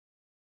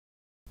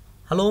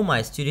Hello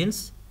my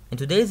students, in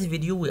today's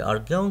video we are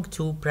going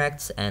to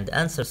practice and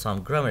answer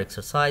some grammar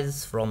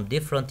exercises from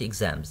different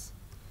exams.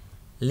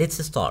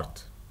 Let's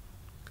start.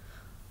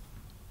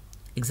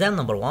 Exam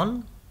number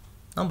 1,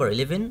 number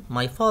 11,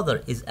 my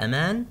father is a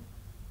man,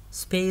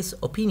 space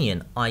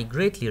opinion I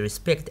greatly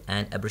respect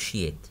and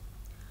appreciate.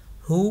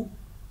 Who,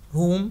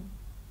 whom,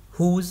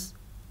 whose,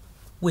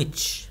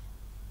 which.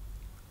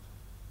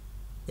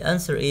 The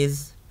answer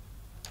is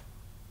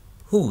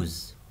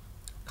whose.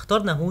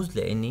 اخترنا whose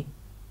لأني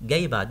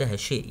جاي بعدها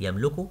شيء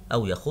يملكه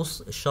أو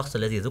يخص الشخص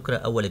الذي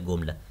ذكر أول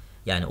الجملة.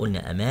 يعني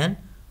قلنا a man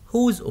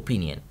whose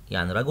opinion،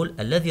 يعني رجل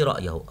الذي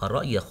رأيه،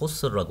 الرأي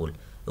يخص الرجل،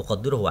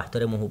 أقدره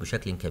وأحترمه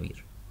بشكل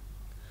كبير.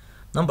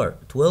 Number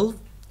 12.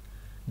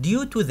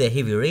 Due to the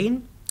heavy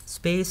rain,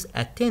 space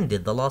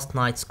attended the last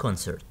night's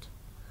concert.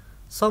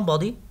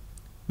 Somebody,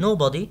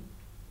 nobody,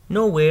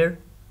 nowhere,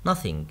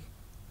 nothing.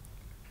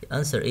 The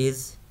answer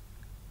is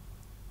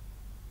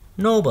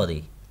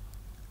nobody.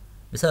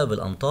 بسبب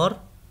الأمطار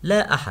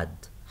لا أحد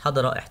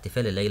حضر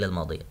احتفال الليلة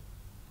الماضية.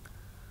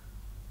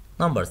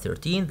 Number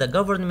 13. The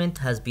government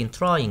has been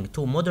trying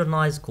to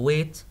modernize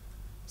Kuwait,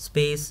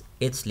 space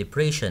its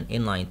liberation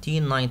in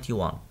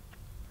 1991.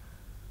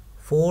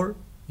 For,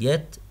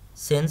 yet,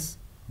 since,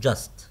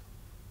 just.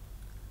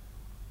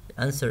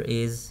 The answer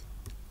is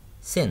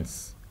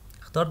since.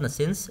 اخترنا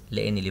since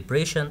لأن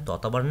liberation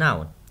تعتبر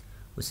noun،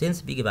 و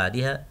since بيجي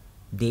بعدها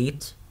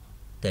date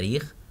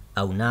تاريخ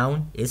أو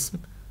noun اسم،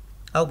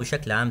 أو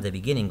بشكل عام the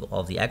beginning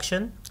of the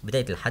action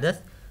بداية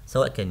الحدث،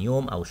 سواء كان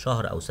يوم أو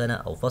شهر أو سنة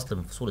أو فصل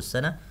من فصول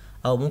السنة،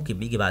 أو ممكن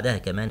بيجي بعدها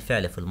كمان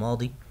فعل في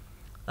الماضي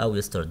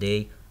أو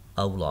yesterday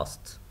أو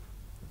last.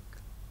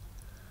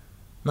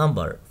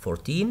 Number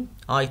 14.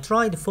 I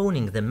tried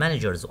phoning the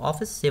manager's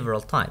office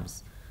several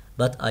times,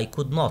 but I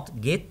could not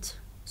get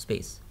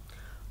space.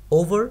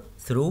 Over,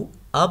 through,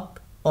 up,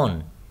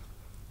 on.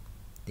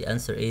 The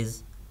answer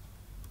is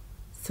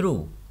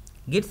through.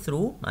 Get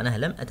through معناها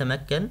لم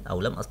أتمكن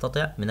أو لم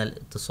أستطع من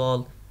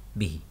الاتصال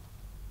به.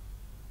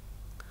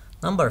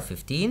 Number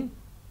 15.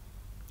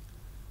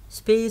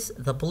 Space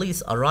the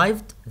police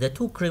arrived, the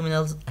two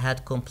criminals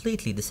had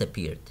completely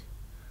disappeared.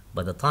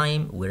 By the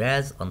time,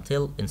 whereas,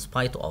 until, in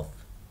spite of.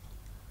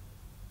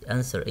 The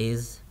answer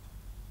is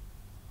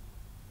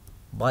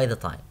by the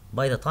time.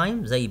 By the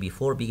time زي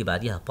before بيجي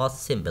بعديها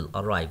past simple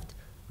arrived.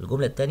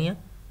 الجملة التانية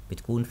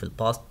بتكون في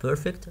past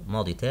perfect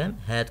ماضي تام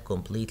had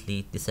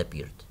completely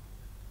disappeared.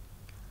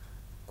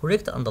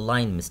 Correct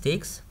underlined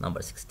mistakes.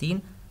 Number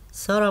 16.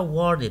 Sarah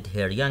warned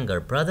her younger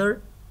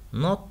brother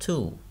not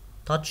to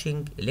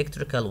touching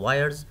electrical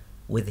wires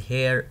with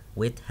her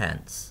wet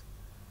hands.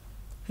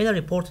 هنا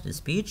reported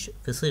speech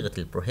في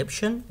صيغة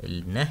prohibition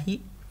النهي،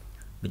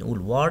 بنقول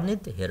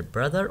warned her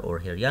brother or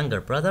her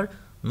younger brother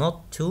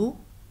not to،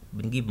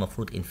 بنجيب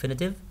مفروض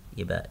infinitive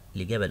يبقى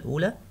الإجابة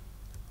الأولى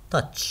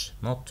touch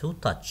not to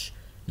touch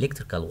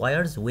electrical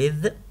wires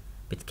with،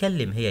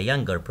 بتكلم هي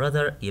younger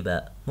brother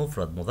يبقى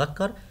مفرد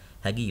مذكر،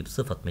 هجيب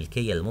صفة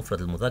ملكية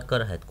للمفرد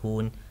المذكر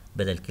هتكون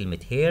بدل كلمة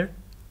her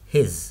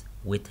his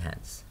wet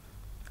hands.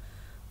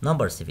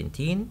 Number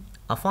 17.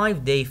 A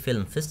 5-day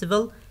film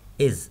festival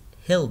is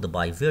held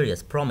by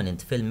various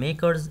prominent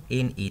filmmakers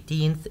in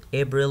 18th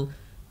April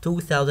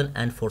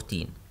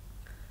 2014.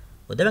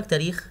 قدامك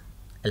تاريخ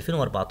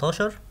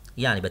 2014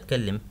 يعني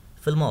بتكلم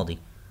في الماضي،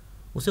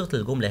 وصيغة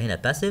الجملة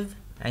هنا passive،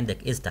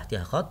 عندك is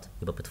تحتها خط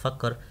يبقى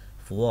بتفكر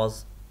في was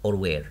or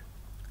were.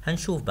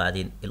 هنشوف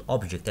بعدين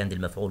الأوبجكت عند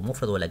المفعول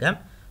مفرد ولا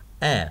جمع.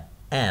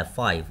 a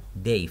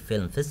 5-day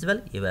film festival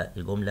يبقى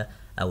الجملة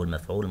أو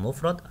المفعول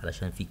مفرد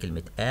علشان في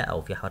كلمة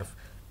أو في حرف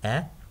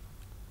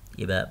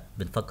يبقى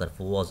بنفكر في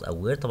was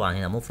أو were. طبعا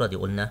هنا مفرد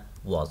يقولنا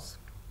was.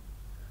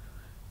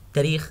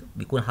 تاريخ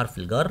بيكون حرف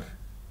الجر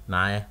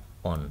معاه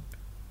on.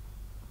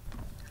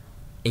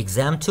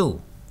 Exam 2.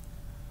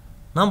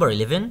 Number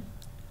 11.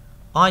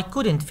 I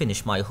couldn't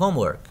finish my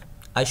homework.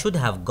 I should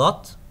have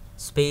got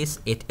space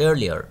it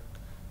earlier.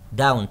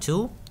 Down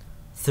to,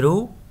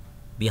 through,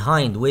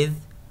 behind with,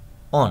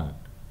 on.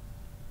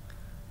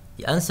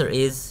 The answer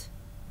is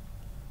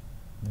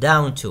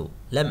down to.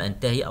 لم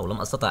أنتهي أو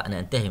لم أستطع أن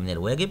أنتهي من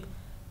الواجب،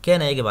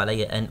 كان يجب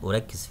علي أن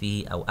أركز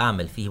فيه أو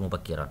أعمل فيه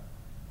مبكرا.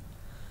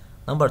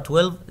 Number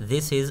 12.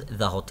 This is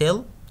the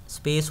hotel,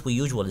 space we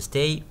usually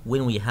stay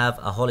when we have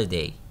a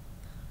holiday.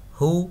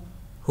 Who,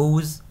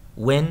 whose,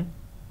 when,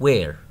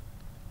 where.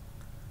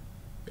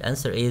 The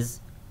answer is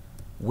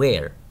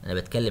where. أنا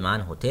بتكلم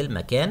عن هوتيل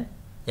مكان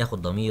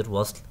ياخد ضمير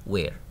وصل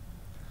where.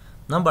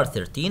 Number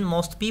 13.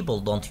 Most people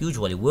don't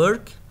usually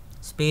work,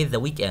 space the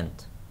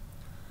weekend.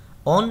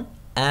 On,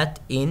 at,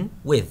 in,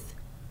 with.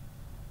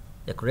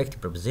 The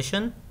correct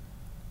preposition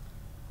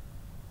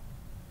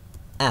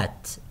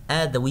at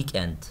the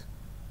weekend.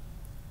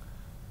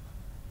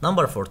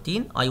 Number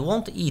 14. I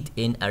won't eat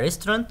in a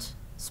restaurant,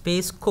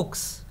 space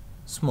cooks,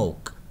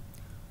 smoke.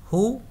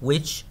 Who,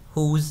 which,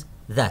 whose,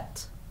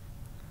 that.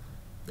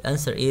 The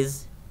answer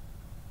is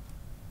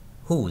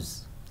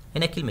whose.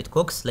 هنا كلمة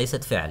cooks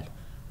ليست فعل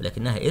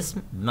ولكنها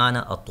اسم بمعنى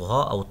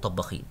الطهاة أو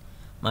الطباخين.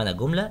 معنى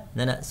الجملة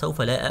إن أنا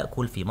سوف لا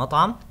أكل في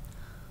مطعم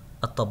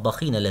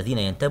الطباخين الذين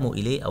ينتموا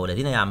إليه أو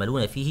الذين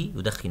يعملون فيه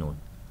يدخنون.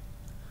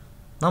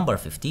 Number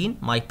 15.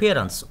 My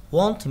parents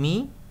want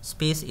me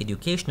space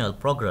educational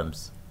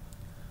programs.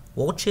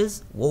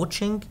 Watches,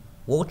 watching,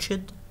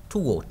 watched, to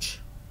watch.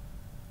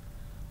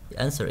 The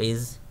answer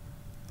is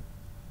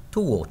to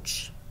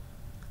watch.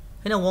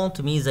 هنا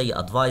want me زي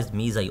advised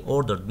me زي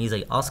ordered me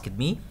زي asked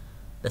me.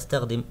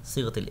 بستخدم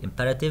صيغة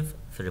الإمبيراتيف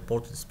في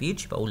reported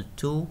speech، بقول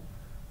to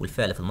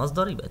والفعل في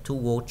المصدر يبقى to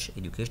watch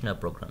educational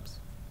programs.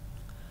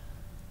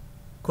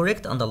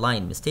 Correct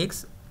underline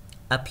mistakes.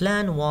 A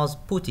plan was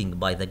putting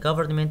by the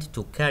government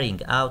to carrying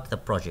out the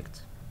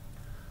project.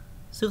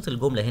 صيغة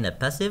الجملة هنا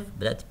passive،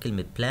 بدأت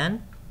بكلمة plan.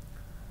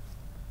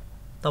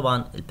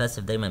 طبعا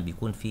الباسيف دايما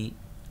بيكون في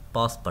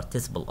past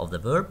participle of the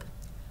verb،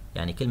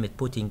 يعني كلمة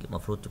putting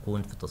مفروض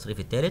تكون في التصريف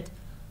الثالث،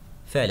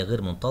 فعل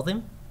غير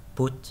منتظم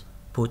put.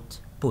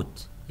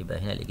 يبقى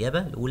هنا الإجابة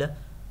الأولى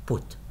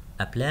put.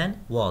 A plan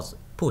was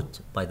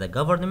put by the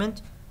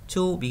government to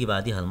بيجي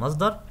بعدها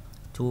المصدر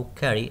to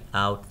carry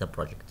out the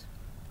project.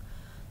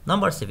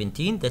 Number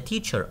 17. The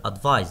teacher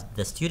advised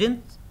the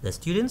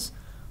students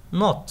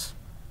not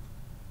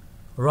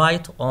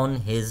write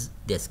on his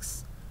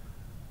desks.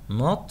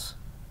 Not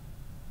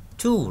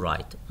to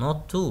write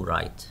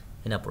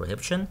هنا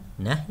prohibition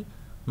نهي.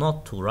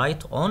 not to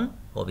write on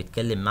هو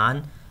بيتكلم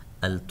عن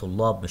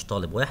الطلاب مش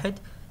طالب واحد،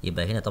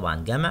 يبقى هنا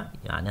طبعا جمع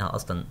معناها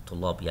اصلا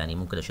طلاب، يعني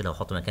ممكن اشيلها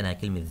واحط مكانها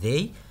كلمة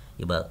they،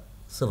 يبقى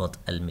صفة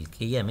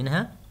الملكية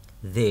منها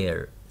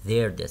their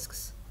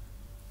desks.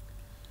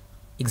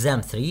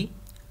 Exam 3.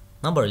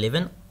 Number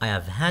 11. I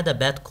have had a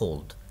bad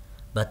cold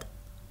but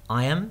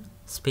I am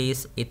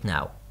space it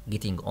now.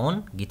 Getting on,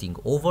 getting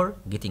over,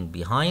 getting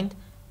behind,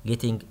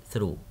 getting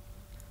through.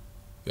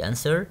 The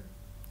answer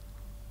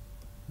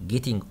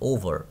getting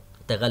over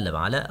تغلب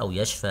على أو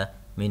يشفى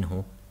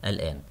منه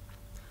الآن.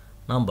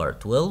 Number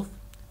 12.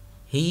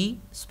 He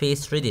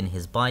space ridden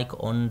his bike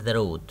on the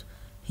road.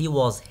 He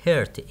was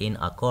hurt in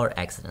a car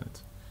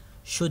accident.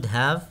 Should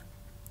have,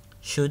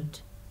 should,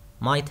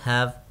 might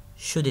have,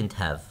 shouldn't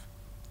have.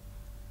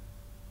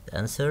 The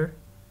answer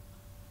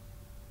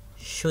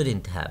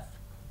shouldn't have.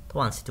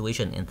 طبعا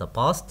situation in the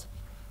past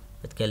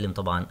بتكلم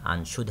طبعا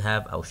عن should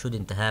have أو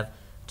shouldn't have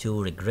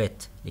to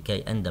regret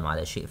لكي أندم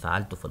على شيء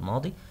فعلته في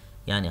الماضي،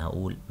 يعني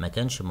هقول ما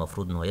كانش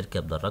المفروض إنه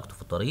يركب دراجته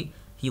في الطريق.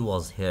 He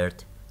was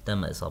hurt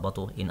تم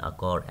إصابته in a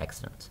car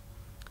accident.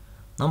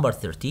 Number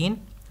 13.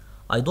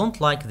 I don't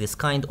like this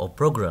kind of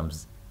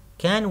programs.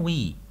 Can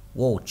we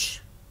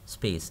watch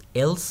space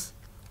else?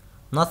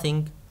 Nothing,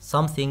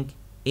 something,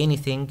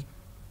 anything,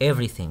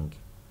 everything.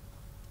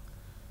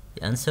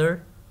 The answer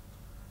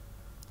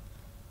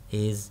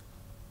is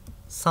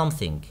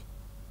something.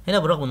 هنا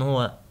بالرغم ان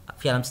هو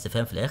في علامة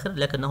استفهام في الآخر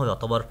لكنه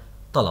يعتبر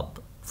طلب.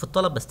 في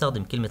الطلب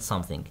بستخدم كلمة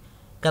something.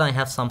 Can I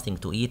have something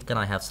to eat? Can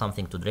I have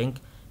something to drink?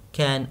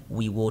 Can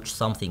we watch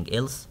something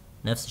else?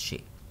 نفس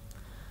الشيء.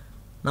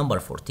 Number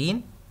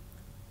 14.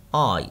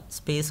 I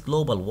space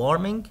global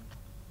warming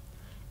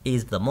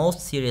is the most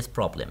serious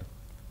problem.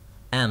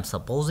 Am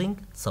supposing,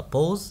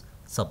 suppose,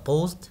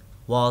 supposed,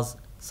 was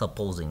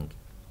supposing.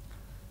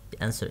 The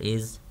answer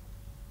is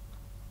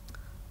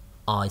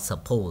I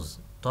suppose.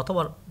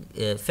 تعتبر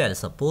فعل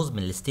suppose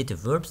من stative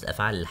verbs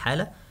أفعال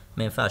الحالة،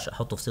 ما ينفعش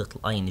أحطه في صيغة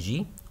ال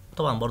ing،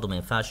 وطبعا برضو ما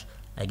ينفعش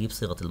أجيب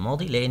صيغة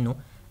الماضي لأنه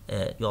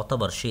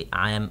يعتبر شيء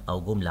عام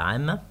أو جملة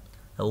عامة.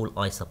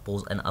 أقول I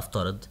suppose أنا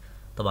أفترض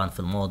طبعا في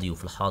الماضي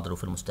وفي الحاضر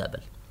وفي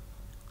المستقبل.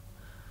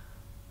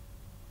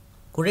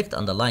 Correct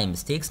underline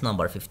mistakes.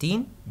 Number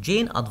 15.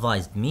 Jane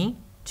advised me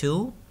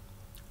to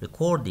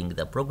recording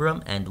the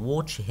program and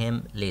watch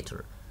him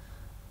later.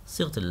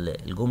 صيغة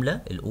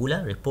الجملة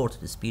الأولى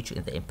reported speech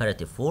in the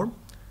imperative form.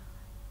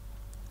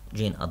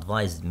 Jane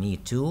advised me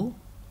to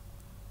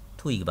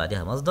يجي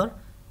بعدها مصدر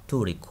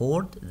to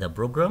record the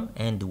program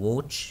and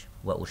watch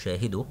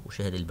وأشاهده،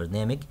 أشاهد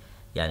البرنامج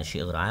يعني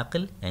شيء غير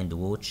عاقل and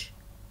watch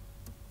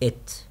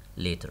it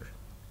later.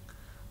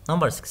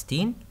 Number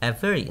 16. A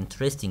very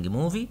interesting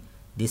movie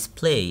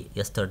display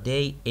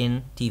yesterday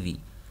in TV.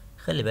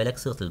 خلي بالك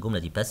صيغة الجملة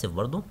دي باسيف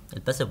برضو.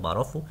 الباسيف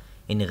بعرفه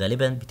إن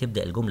غالبا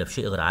بتبدأ الجملة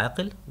بشيء غير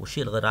عاقل،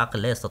 والشيء الغير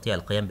عاقل لا يستطيع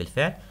القيام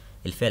بالفعل،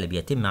 الفعل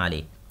بيتم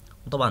عليه.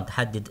 وطبعا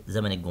تحدد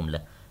زمن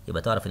الجملة،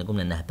 يبقى تعرف إن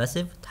الجملة إنها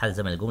باسيف، تحدد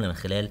زمن الجملة من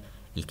خلال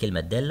الكلمة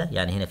الدالة.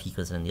 يعني هنا في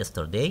مثلا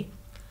yesterday،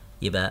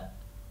 يبقى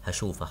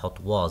هشوف هحط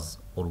was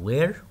or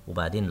were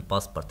وبعدين ال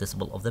past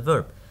participle of the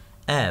verb.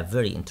 A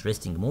very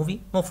interesting movie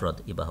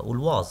مفرد يبقى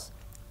هقول was،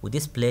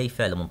 ودisplay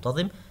فعل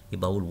منتظم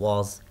يبقى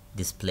هقول was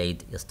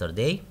displayed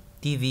yesterday.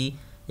 TV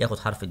ياخد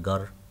حرف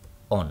الجر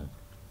on.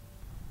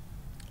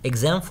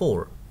 Exam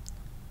 4.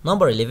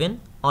 Number 11.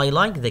 I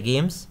like the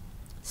games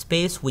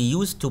space we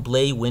used to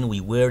play when we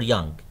were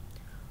young.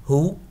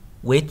 Who,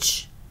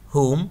 which,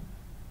 whom,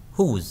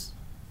 whose.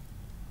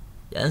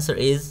 The answer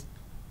is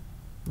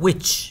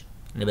which.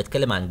 أنا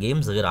بتكلم عن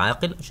games غير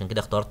عاقل عشان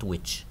كده اخترت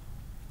which.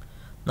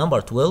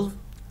 Number 12.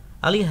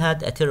 Ali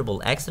had a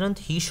terrible accident.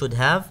 He should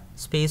have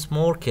space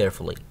more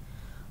carefully.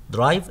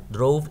 Drive,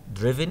 drove,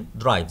 driven,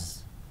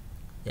 drives.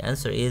 The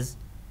answer is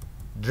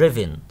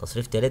driven.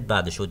 تصريف تالت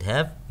بعد should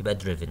have يبقى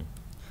driven.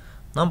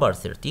 Number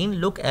 13.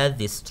 Look at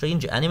this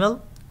strange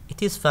animal.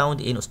 It is found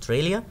in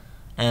Australia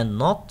and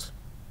not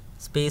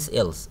space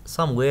else.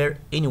 Somewhere,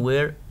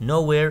 anywhere,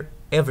 nowhere,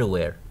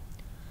 everywhere.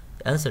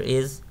 The answer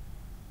is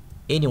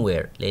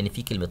anywhere لأن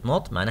في كلمة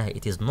not معناها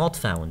it is not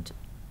found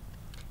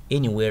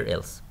anywhere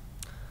else.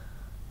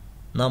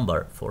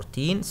 Number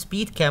 14.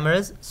 Speed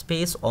cameras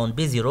space on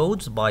busy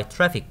roads by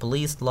traffic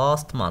police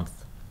last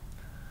month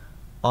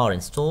are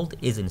installed,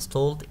 is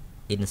installed,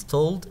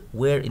 installed,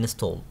 were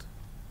installed.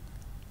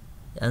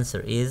 The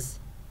answer is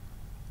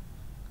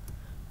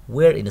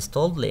were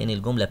installed لأن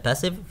الجملة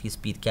passive في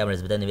speed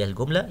cameras بدأنا بيها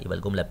الجملة يبقى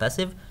الجملة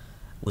passive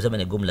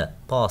وزمن الجملة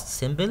past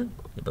simple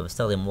يبقى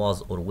بستخدم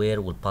was or were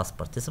والpast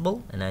participle.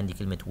 أنا عندي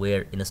كلمة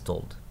were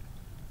installed.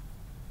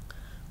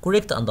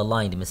 Correct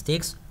underlined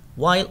mistakes.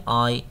 While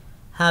I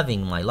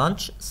having my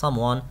lunch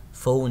someone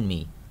phoned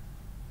me.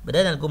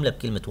 بدأنا الجملة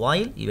بكلمة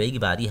while يبقى يجي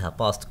بعديها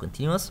past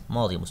continuous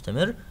ماضي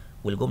مستمر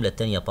والجملة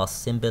التانية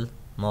past simple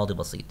ماضي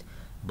بسيط.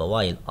 يبقى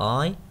while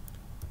I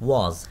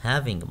was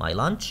having my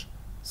lunch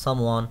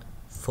someone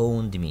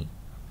phoned me.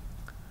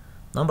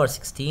 Number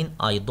 16.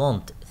 I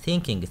don't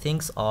thinking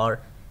things are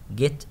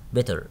get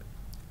better.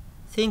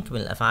 think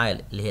من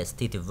الأفعال اللي هي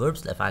stative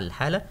verbs الأفعال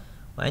الحالة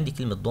وعندي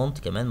كلمة don't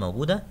كمان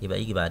موجودة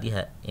يبقى يجي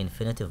بعديها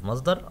infinitive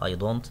مصدر I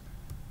don't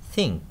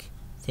think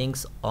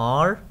things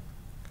are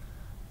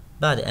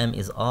بعد am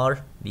is are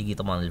بيجي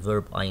طبعا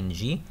الverb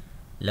ing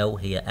لو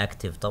هي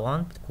active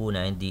طبعا بتكون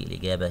عندي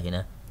الإجابة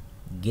هنا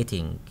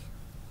getting.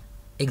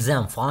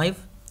 Exam 5.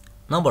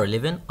 Number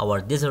 11. Our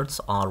deserts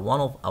are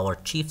one of our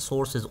chief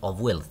sources of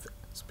wealth.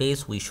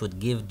 Space we should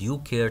give due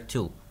care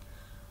to.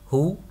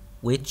 Who,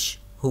 which,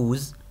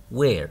 whose,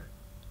 where.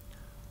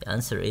 The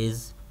answer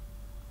is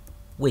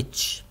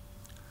which.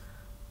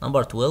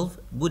 Number 12.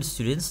 Good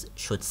students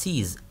should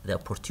seize the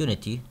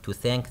opportunity to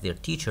thank their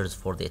teachers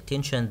for the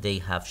attention they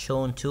have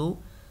shown to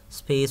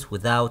space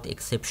without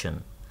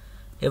exception.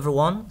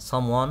 Everyone,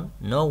 someone,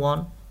 no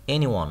one,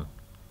 anyone.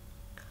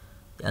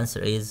 The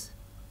answer is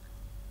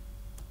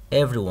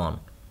everyone.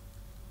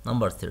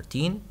 Number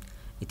 13.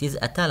 It is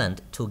a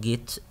talent to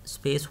get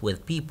space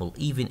with people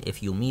even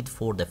if you meet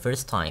for the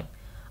first time.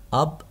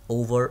 Up,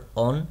 over,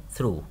 on,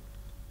 through.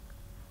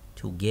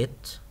 To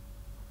get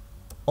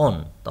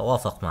on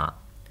توافق مع.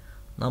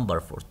 Number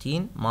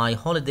 14. My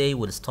holiday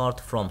will start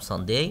from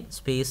Sunday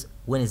space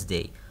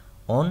Wednesday.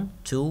 On,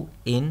 to,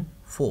 in,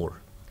 for.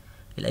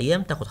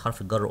 الأيام تاخد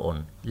حرف الجر on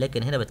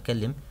لكن هنا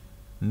بتكلم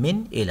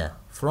من إلى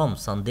from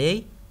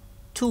Sunday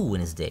to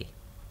Wednesday.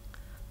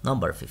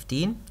 Number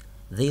 15.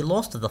 They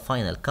lost the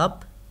final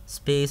cup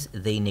space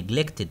they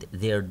neglected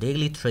their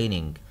daily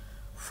training.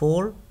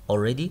 For,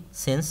 already,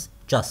 since,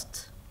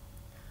 just.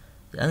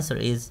 The answer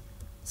is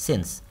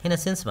since. هنا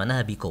since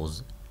معناها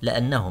because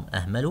لأنهم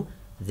أهملوا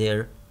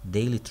their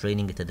daily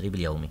training التدريب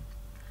اليومي.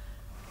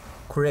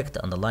 Correct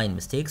underline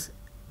mistakes.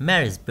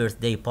 Mary's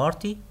birthday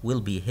party will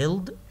be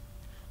held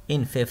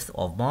in 5th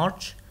of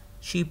March.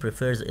 She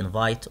prefers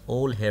invite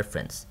all her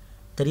friends.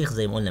 تاريخ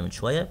زي ما قلنا من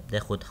شوية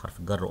بتاخد حرف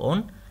الجر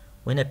on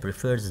وهنا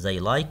prefers زي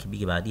like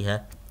بيجي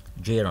بعديها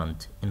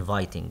gerund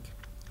inviting.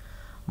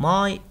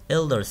 My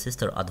elder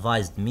sister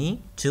advised me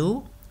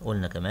to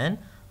قلنا كمان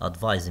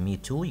advise me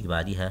to يجي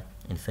بعديها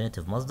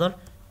infinitive مصدر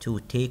to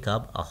take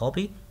up a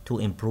hobby to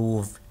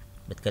improve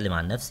بتكلم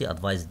عن نفسي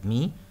advised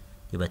me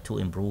يبقى to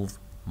improve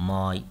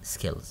my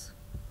skills.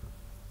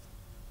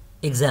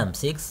 Exam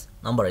 6.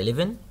 Number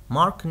 11.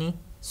 Marconi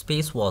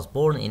space was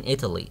born in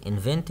Italy,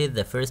 invented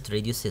the first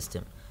radio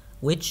system.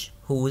 Which,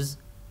 whose,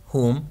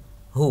 whom,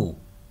 who.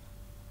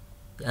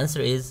 The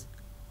answer is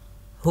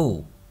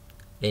who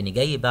لأن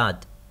جاي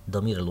بعد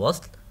ضمير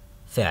الوصل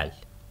فعل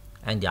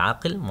عندي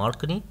عاقل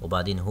ماركوني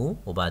وبعدين who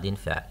وبعدين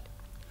فعل.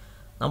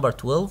 Number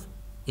 12.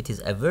 It is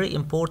a very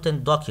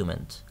important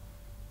document.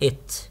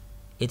 It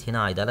هنا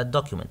عايد على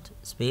document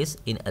space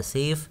in a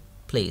safe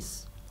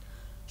place.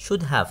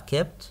 Should have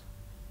kept,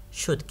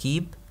 should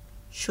keep,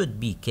 should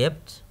be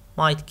kept,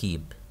 might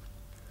keep.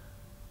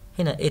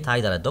 هنا it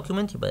عايد على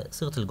document يبقى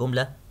صيغة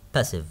الجملة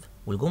passive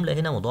والجملة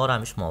هنا مضارع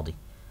مش ماضي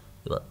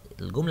يبقى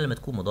الجملة لما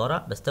تكون مضارع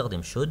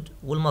بستخدم should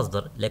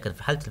والمصدر لكن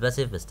في حالة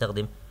الباسيف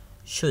بستخدم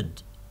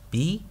should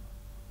be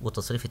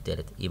والتصريف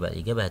الثالث يبقى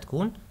الإجابة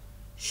هتكون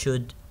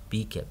should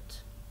be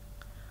kept.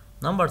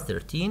 Number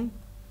 13.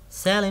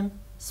 Salim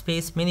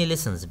space many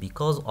lessons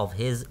because of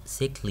his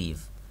sick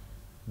leave.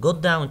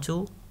 Got down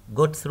to,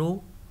 got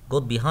through,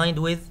 got behind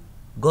with,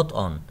 got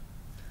on.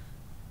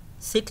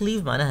 sick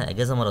leave معناها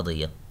أجازة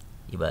مرضية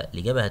يبقى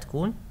الإجابة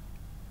هتكون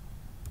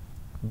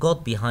got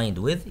behind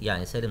with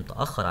يعني سالم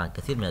تأخر عن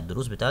كثير من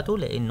الدروس بتاعته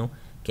لأنه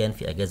كان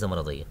في أجازة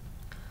مرضية.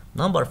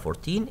 Number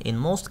 14. In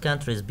most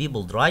countries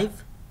people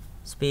drive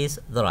space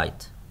the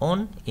right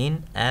on,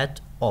 in,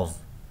 at, of.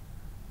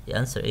 The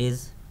answer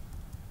is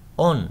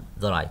on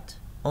the right,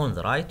 on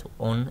the right,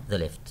 on the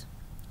left.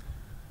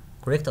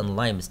 Correct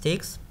underline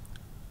mistakes.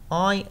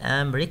 I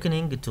am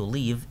reckoning to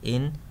leave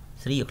in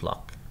 3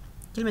 o'clock.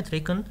 كلمة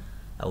reckon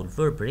أو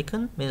الverb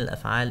reckon من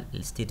الأفعال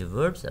stative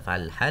verbs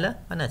أفعال الحالة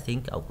معناها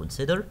think أو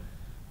consider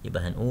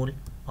يبقى هنقول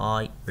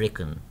I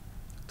reckon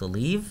to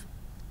leave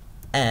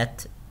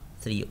at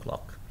 3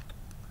 o'clock.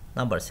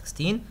 Number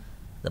 16.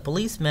 The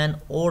policeman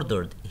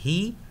ordered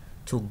he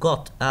to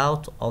got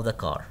out of the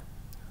car.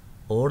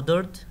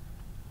 Ordered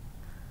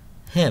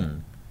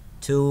him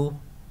to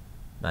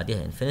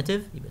بعدها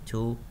infinitive يبقى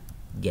to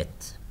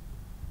get.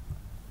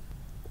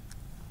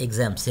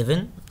 Exam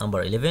 7.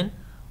 Number 11.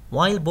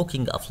 While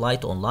booking a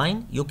flight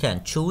online, you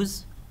can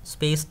choose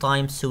space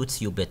time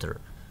suits you better.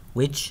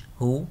 Which,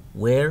 who,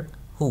 where,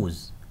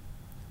 whose.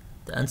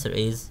 The answer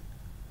is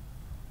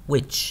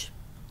which.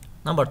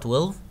 Number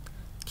 12.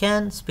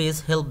 Can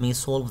space help me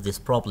solve this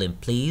problem,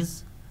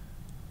 please?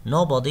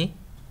 Nobody,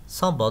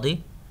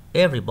 somebody,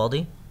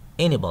 everybody,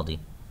 anybody.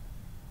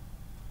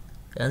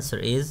 The answer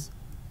is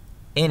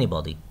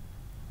anybody.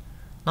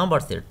 Number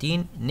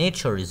 13.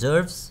 Nature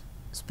reserves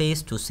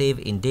space to save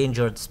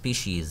endangered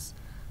species.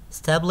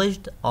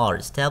 Established, are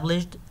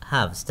established,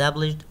 have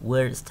established,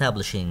 were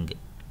establishing.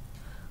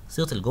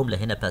 صيغة الجملة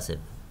هنا passive.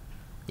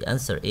 The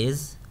answer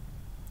is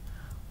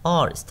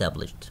are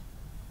established.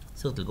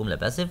 صيغة الجملة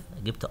passive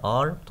جبت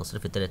are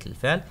تصريف التالت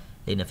للفعل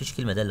لأن مفيش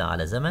كلمة دالة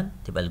على زمن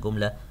تبقى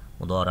الجملة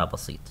مضارع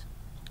بسيط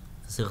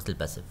في صيغة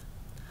الباسيف.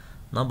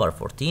 Number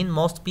 14.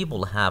 Most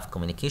people have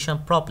communication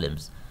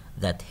problems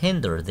that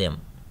hinder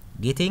them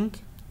getting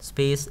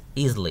space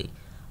easily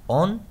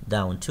on,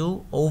 down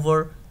to,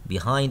 over,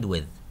 behind,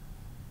 with.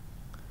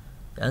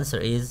 The answer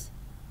is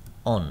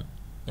on.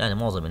 يعني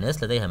معظم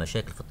الناس لديها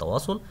مشاكل في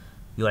التواصل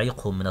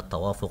يعيقهم من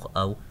التوافق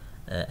أو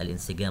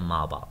الانسجام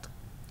مع بعض.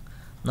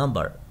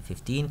 Number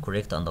 15.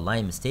 Correct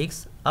underline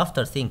mistakes.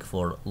 After think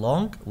for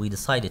long, we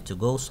decided to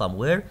go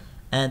somewhere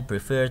and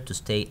prefer to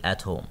stay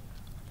at home.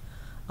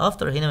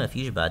 After هنا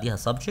مفيش بعديها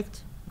subject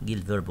جه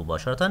الverb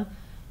مباشرة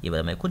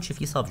يبقى لما يكونش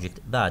في subject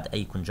بعد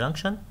أي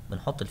conjunction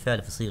بنحط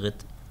الفعل في صيغة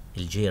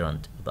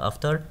الجيرند يبقى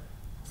after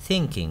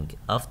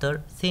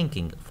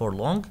thinking for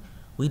long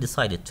we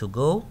decided to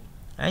go.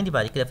 عندي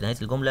بعد كده في نهاية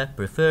الجملة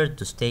preferred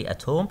to stay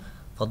at home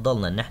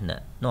فضلنا إن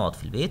احنا نقعد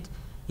في البيت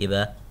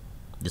يبقى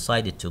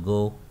decided to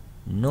go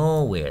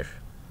nowhere.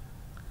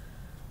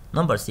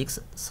 Number 6.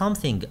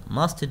 Something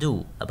must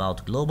do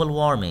about global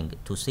warming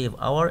to save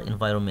our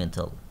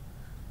environmental.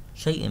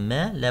 شيء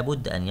ما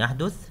لابد أن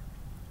يحدث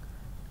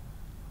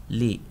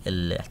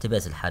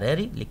للاحتباس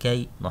الحراري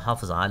لكي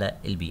نحافظ على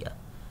البيئة.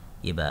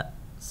 يبقى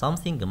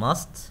something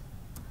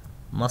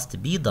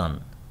must be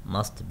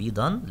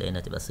done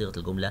لأنها تبقى صيغة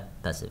الجملة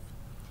passive.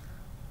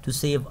 To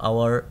save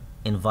our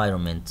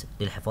environment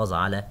للحفاظ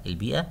على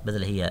البيئة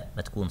بدل هي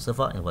ما تكون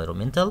صفة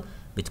environmental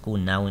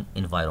بتكون noun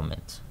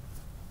environment.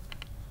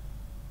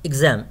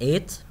 Exam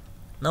 8.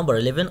 Number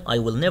 11. I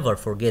will never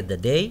forget the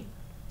day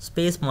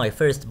space my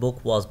first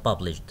book was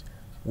published.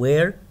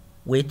 Where,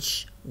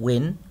 which,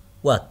 when,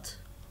 what.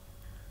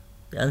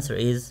 The answer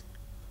is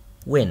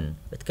when.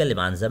 بتكلم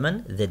عن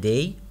زمن the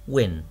day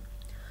when.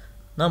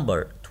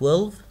 Number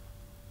 12.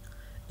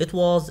 It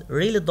was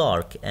really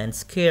dark and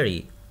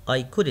scary.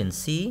 I couldn't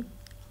see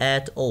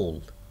at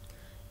all.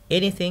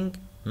 Anything,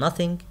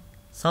 nothing,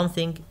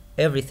 something,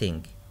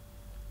 everything.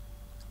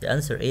 The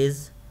answer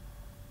is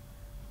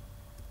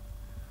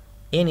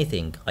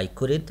anything. I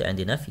couldn't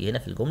عندي نفي هنا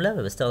في الجملة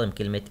فبستخدم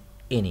كلمة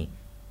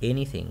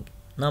anything.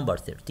 Number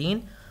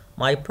 13.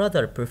 My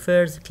brother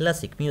prefers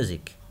classic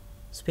music.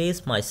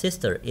 Space my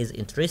sister is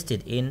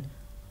interested in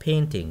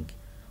painting.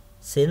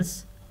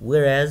 Since,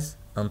 whereas,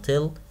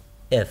 until,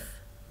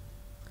 if.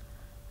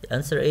 The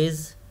answer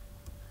is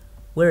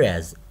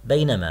whereas.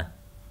 بينما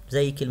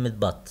زي كلمة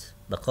but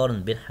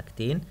بقارن بين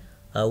حاجتين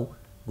أو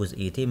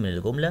جزئيتين من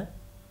الجملة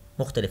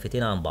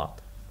مختلفتين عن بعض.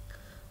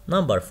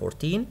 Number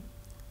 14.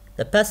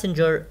 The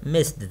passenger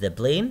missed the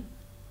plane.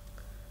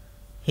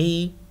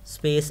 He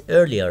space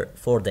earlier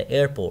for the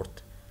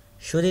airport.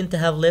 Shouldn't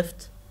have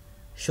left.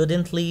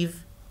 Shouldn't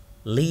leave.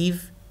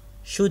 Leave.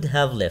 Should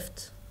have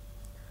left.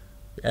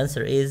 The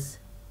answer is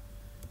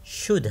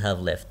should have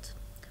left.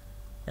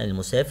 يعني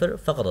المسافر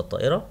فقد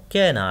الطائرة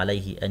كان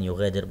عليه أن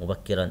يغادر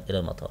مبكرا إلى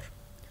المطار.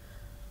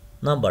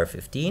 Number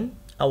 15.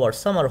 Our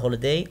summer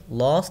holiday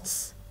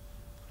lasts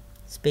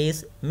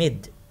space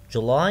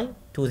mid-July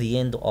to the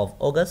end of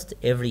August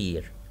every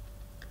year.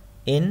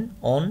 In,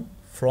 on,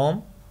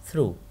 from,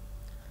 through.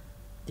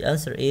 The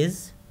answer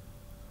is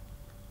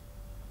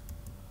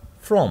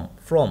from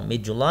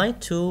mid-July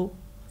to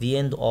the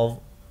end of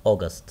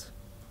August.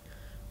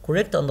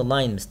 Correct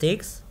underline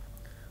mistakes.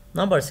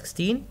 Number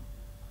 16.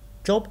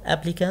 Job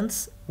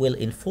applicants will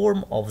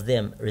inform of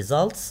them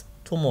results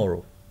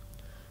tomorrow.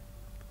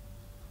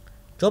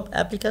 Job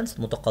applicants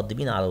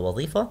متقدمين على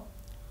الوظيفة.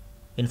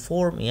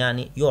 Inform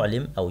يعني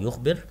يعلم أو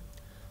يخبر.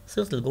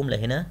 صيغة الجملة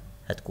هنا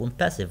هتكون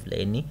passive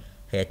لأن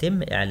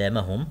هيتم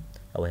إعلامهم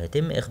أو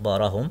هيتم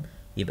إخبارهم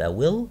يبقى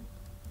will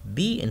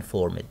be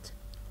informed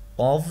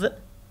of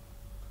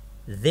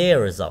their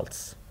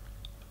results.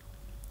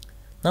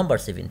 Number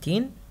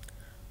 17.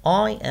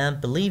 I am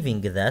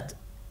believing that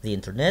the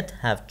internet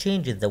have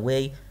changed the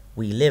way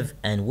we live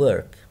and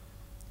work.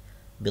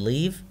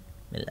 Believe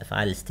من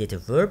الأفعال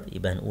stative verb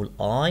يبقى هنقول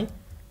I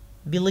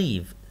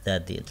believe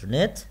that the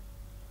internet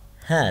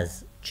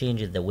has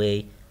changed the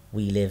way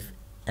we live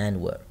and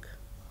work.